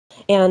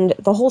And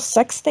the whole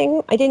sex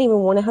thing, I didn't even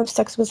want to have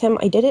sex with him.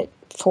 I did it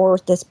for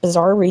this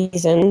bizarre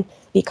reason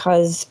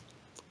because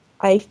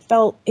I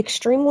felt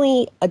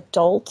extremely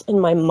adult in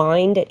my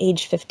mind at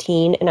age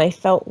 15, and I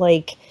felt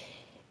like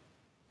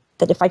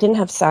that if I didn't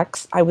have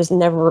sex, I was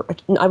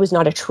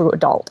not a true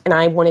adult, and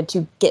I wanted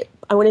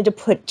to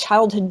put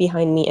childhood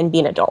behind me and be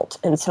an adult.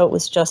 And so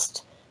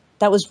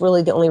that was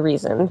really the only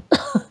reason.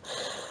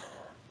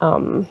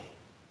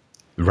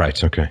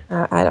 Right. Okay.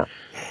 I don't.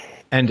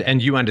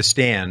 And you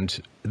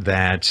understand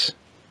that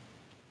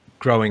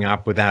growing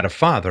up without a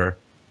father,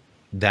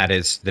 that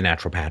is the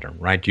natural pattern,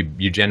 right?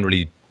 You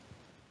generally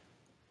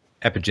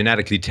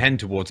epigenetically tend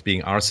towards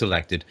being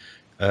R-selected,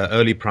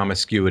 early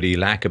promiscuity,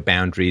 lack of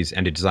boundaries,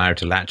 and a desire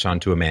to latch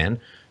onto a man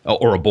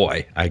or a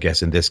boy, I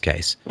guess, in this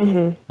case.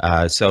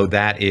 Mm-hmm. So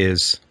that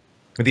is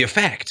the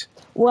effect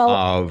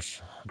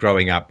of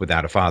growing up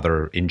without a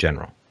father in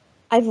general.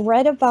 I've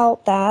read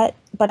about that,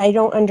 but I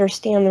don't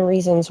understand the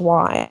reasons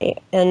why.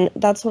 And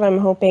that's what I'm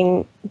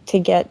hoping to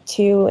get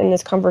to in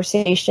this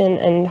conversation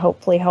and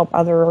hopefully help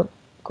other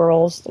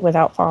girls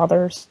without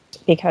fathers,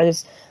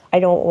 because I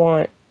don't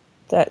want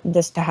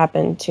this to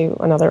happen to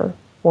another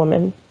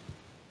woman.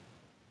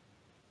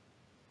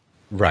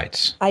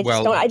 Right. I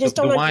just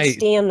don't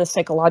understand the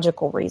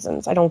psychological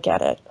reasons. I don't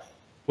get it.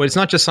 Well, it's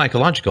not just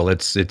psychological.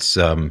 It's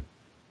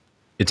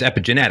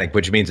epigenetic,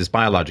 which means it's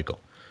biological.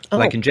 Oh.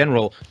 Like in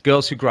general,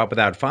 girls who grow up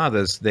without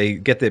fathers, they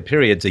get their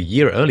periods a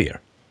year earlier.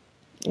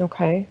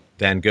 Okay.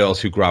 Than girls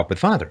who grow up with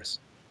fathers.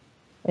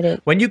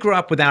 When you grow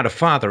up without a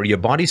father, your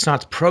body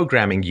starts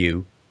programming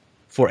you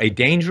for a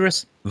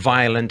dangerous,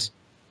 violent,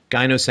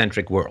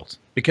 gynocentric world.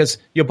 Because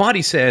your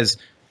body says,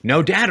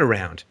 no dad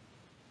around.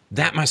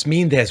 That must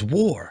mean there's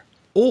war.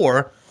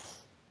 Or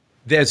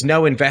there's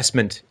no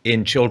investment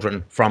in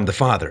children from the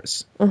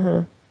fathers.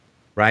 Mm-hmm.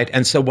 Right?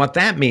 And so what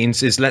that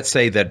means is, let's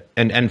say that,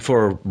 and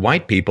for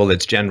white people,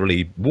 it's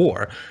generally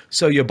war.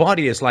 So your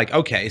body is like,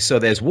 okay, so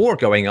there's war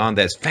going on,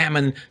 there's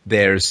famine,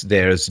 there's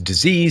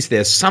disease,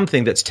 there's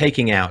something that's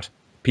taking out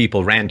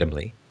people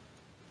randomly.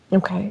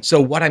 Okay.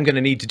 So what I'm going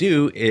to need to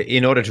do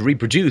in order to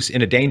reproduce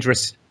in a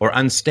dangerous or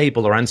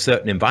unstable or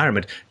uncertain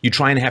environment, you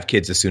try and have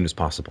kids as soon as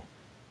possible.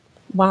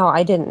 Wow,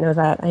 I didn't know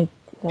that.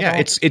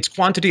 It's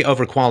quantity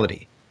over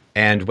quality.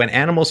 And when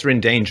animals are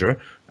in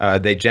danger,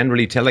 they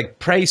generally tell, like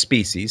prey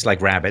species,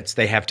 like rabbits,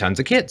 they have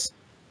tons of kids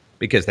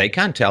because they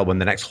can't tell when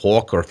the next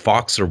hawk or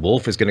fox or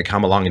wolf is going to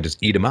come along and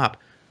just eat them up.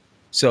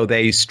 So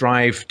they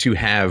strive to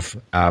have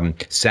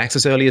sex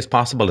as early as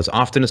possible, as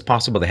often as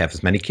possible. They have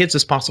as many kids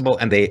as possible,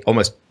 and they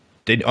almost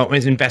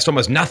invest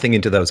almost nothing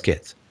into those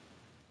kids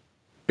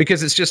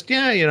because it's just,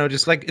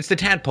 just like it's the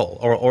tadpole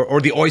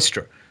or the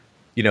oyster,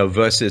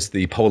 versus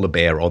the polar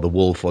bear or the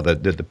wolf or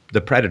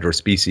the predator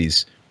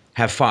species.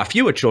 Have far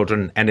fewer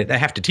children, and they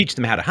have to teach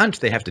them how to hunt.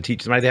 They have to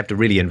teach them, they have to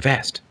really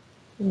invest.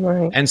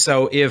 Right. And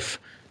so if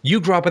you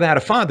grow up without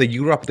a father,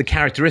 you grow up with the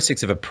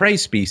characteristics of a prey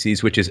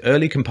species, which is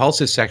early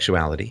compulsive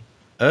sexuality,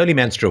 early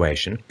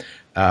menstruation,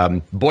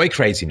 boy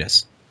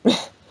craziness.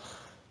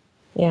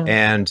 Yeah.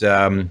 And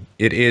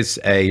it is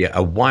a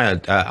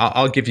wild,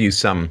 I'll give you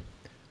some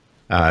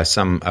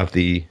of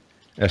the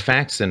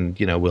facts, and,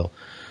 we'll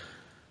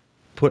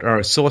put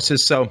our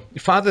sources. So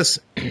fathers,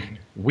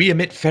 we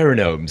emit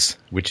pheromones,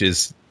 which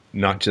is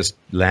not just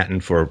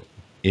Latin for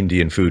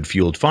Indian food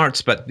fueled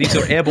farts, but these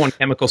are airborne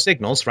chemical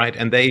signals, right?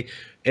 And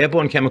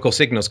airborne chemical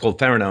signals called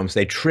pheromones,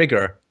 they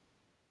trigger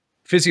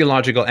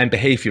physiological and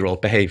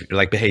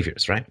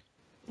behaviors, right?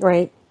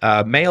 Right.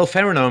 Male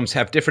pheromones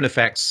have different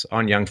effects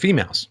on young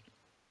females.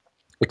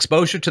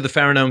 Exposure to the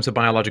pheromones of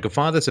biological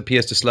fathers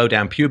appears to slow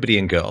down puberty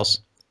in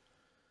girls,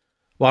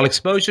 while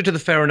exposure to the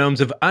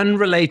pheromones of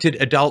unrelated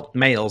adult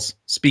males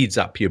speeds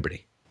up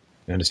puberty.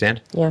 You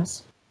understand?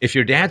 Yes. If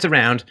your dad's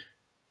around,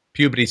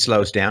 puberty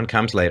slows down,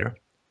 comes later.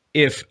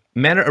 If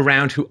men are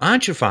around who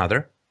aren't your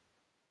father,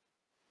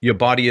 your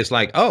body is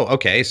like, oh,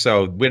 okay,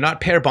 so we're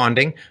not pair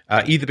bonding,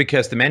 either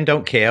because the men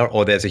don't care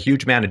or there's a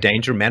huge amount of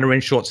danger. Men are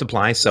in short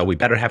supply, so we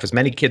better have as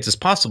many kids as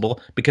possible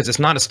because it's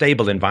not a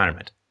stable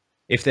environment.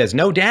 If there's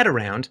no dad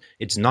around,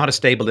 it's not a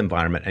stable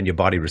environment, and your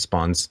body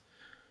responds.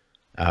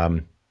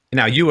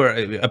 Now, you were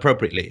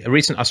appropriately. A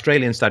recent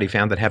Australian study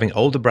found that having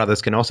older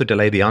brothers can also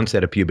delay the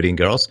onset of puberty in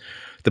girls.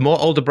 The more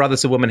older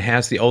brothers a woman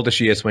has, the older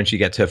she is when she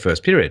gets her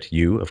first period.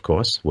 You, of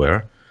course,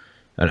 were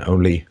an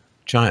only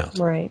child.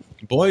 Right.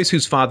 Boys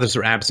whose fathers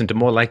are absent are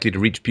more likely to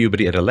reach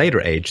puberty at a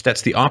later age.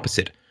 That's the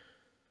opposite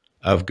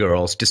of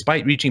girls.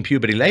 Despite reaching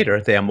puberty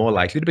later, they are more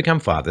likely to become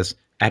fathers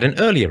at an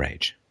earlier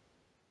age.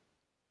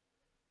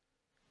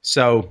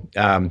 So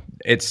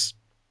it's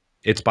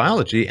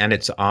biology, and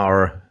it's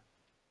our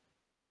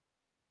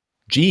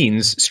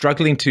genes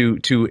struggling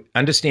to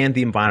understand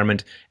the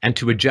environment and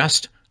to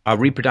adjust our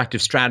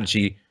reproductive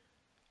strategy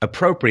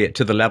appropriate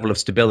to the level of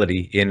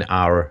stability in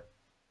our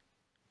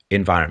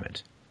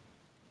environment.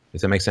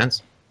 Does that make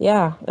sense?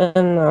 Yeah,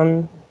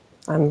 and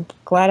I'm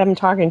glad I'm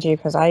talking to you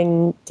because I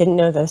didn't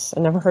know this.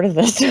 I never heard of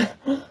this.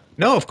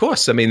 No, of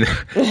course. I mean,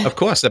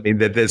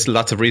 there's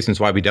lots of reasons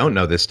why we don't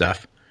know this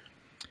stuff.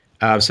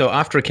 So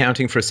after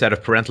accounting for a set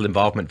of parental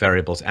involvement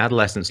variables,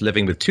 adolescents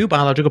living with two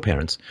biological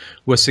parents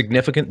were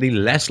significantly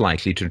less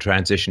likely to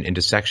transition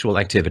into sexual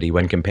activity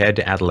when compared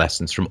to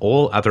adolescents from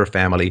all other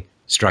family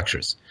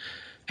structures.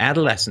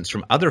 Adolescents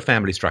from other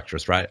family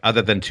structures, right,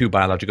 other than two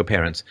biological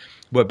parents,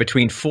 were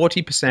between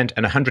 40%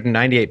 and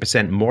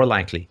 198% more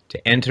likely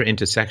to enter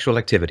into sexual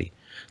activity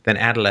than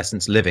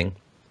adolescents living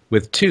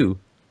with two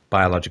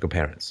biological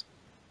parents.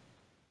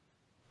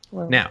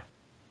 Wow. Now,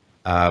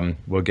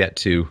 we'll get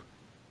to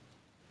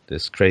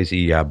this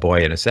crazy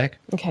boy in a sec.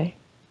 Okay.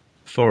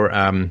 For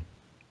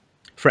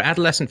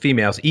adolescent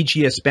females, each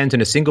year spent in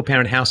a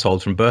single-parent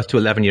household from birth to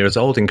 11 years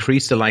old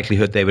increased the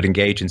likelihood they would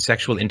engage in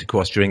sexual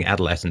intercourse during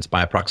adolescence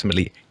by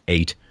approximately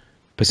 8%,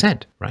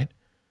 right?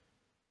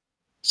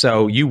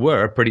 So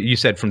you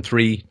said from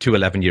 3 to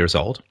 11 years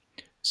old.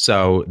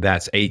 So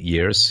that's 8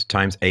 years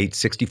times 8,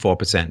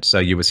 64%. So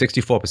you were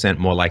 64%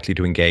 more likely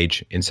to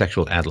engage in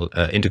sexual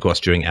intercourse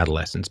during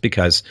adolescence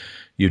because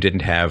you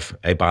didn't have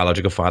a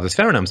biological father's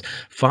pheromones.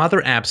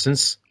 Father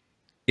absence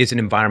is an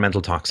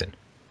environmental toxin.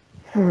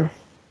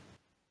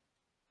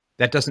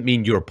 That doesn't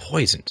mean you're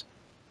poisoned,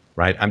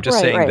 right? I'm just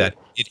saying that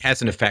it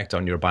has an effect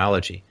on your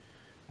biology.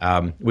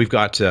 We've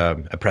got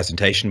a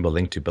presentation we'll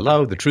link to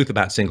below, The Truth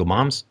About Single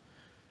Moms.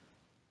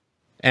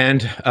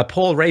 And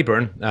Paul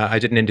Rayburn, I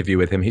did an interview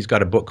with him. He's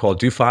got a book called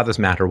Do Fathers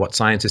Matter? What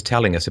Science is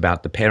Telling Us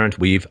About the Parent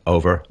We've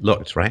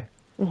Overlooked, right?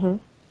 Mm-hmm.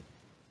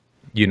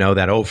 You know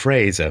that old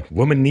phrase, a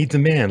woman needs a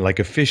man like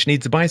a fish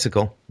needs a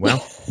bicycle.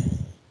 Well,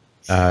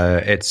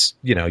 it's,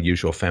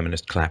 usual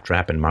feminist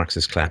claptrap and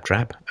Marxist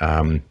claptrap.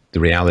 The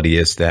reality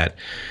is that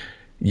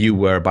you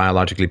were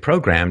biologically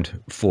programmed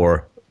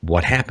for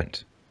what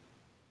happened.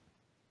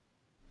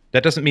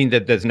 That doesn't mean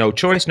that there's no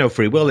choice, no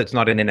free will. It's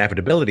not an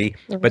inevitability.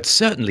 But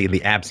certainly in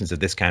the absence of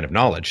this kind of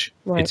knowledge,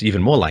 it's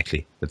even more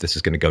likely that this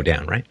is going to go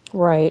down, right?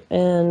 Right.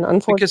 And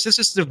unfortunately, because this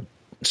is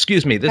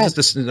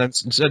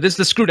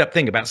the screwed up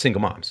thing about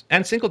single moms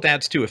and single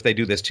dads too, if they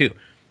do this too.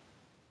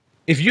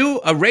 If you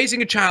are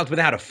raising a child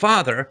without a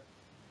father,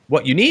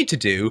 what you need to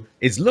do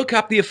is look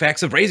up the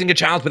effects of raising a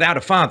child without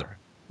a father,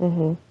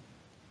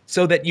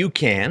 so that you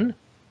can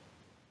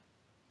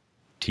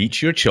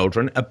teach your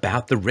children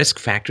about the risk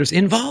factors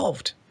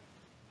involved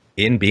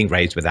in being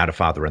raised without a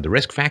father. And the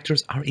risk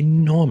factors are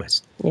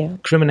enormous. Yeah.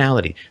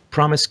 Criminality,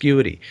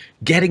 promiscuity,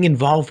 getting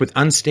involved with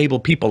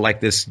unstable people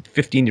like this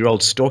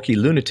 15-year-old stalky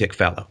lunatic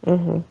fellow,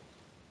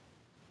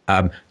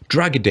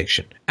 drug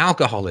addiction,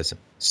 alcoholism,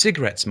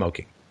 cigarette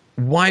smoking,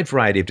 wide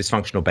variety of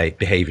dysfunctional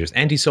behaviors,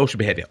 antisocial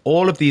behavior,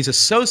 all of these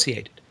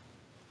associated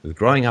with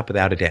growing up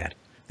without a dad.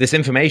 This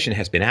information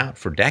has been out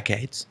for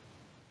decades.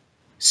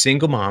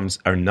 Single moms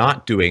are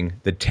not doing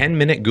the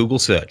 10-minute Google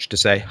search to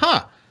say,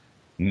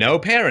 no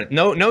parent,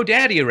 no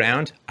daddy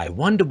around. I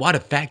wonder what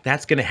effect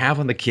that's going to have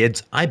on the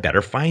kids. I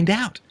better find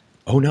out.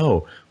 Oh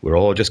no, we're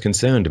all just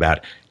concerned about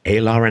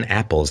ALAR in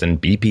apples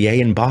and BPA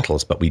in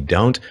bottles, but we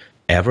don't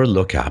ever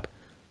look up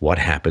what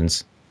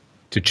happens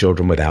to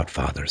children without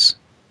fathers.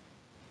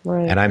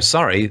 Right. And I'm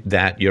sorry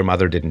that your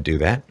mother didn't do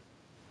that.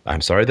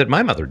 I'm sorry that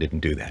my mother didn't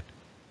do that.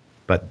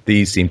 But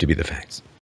these seem to be the facts.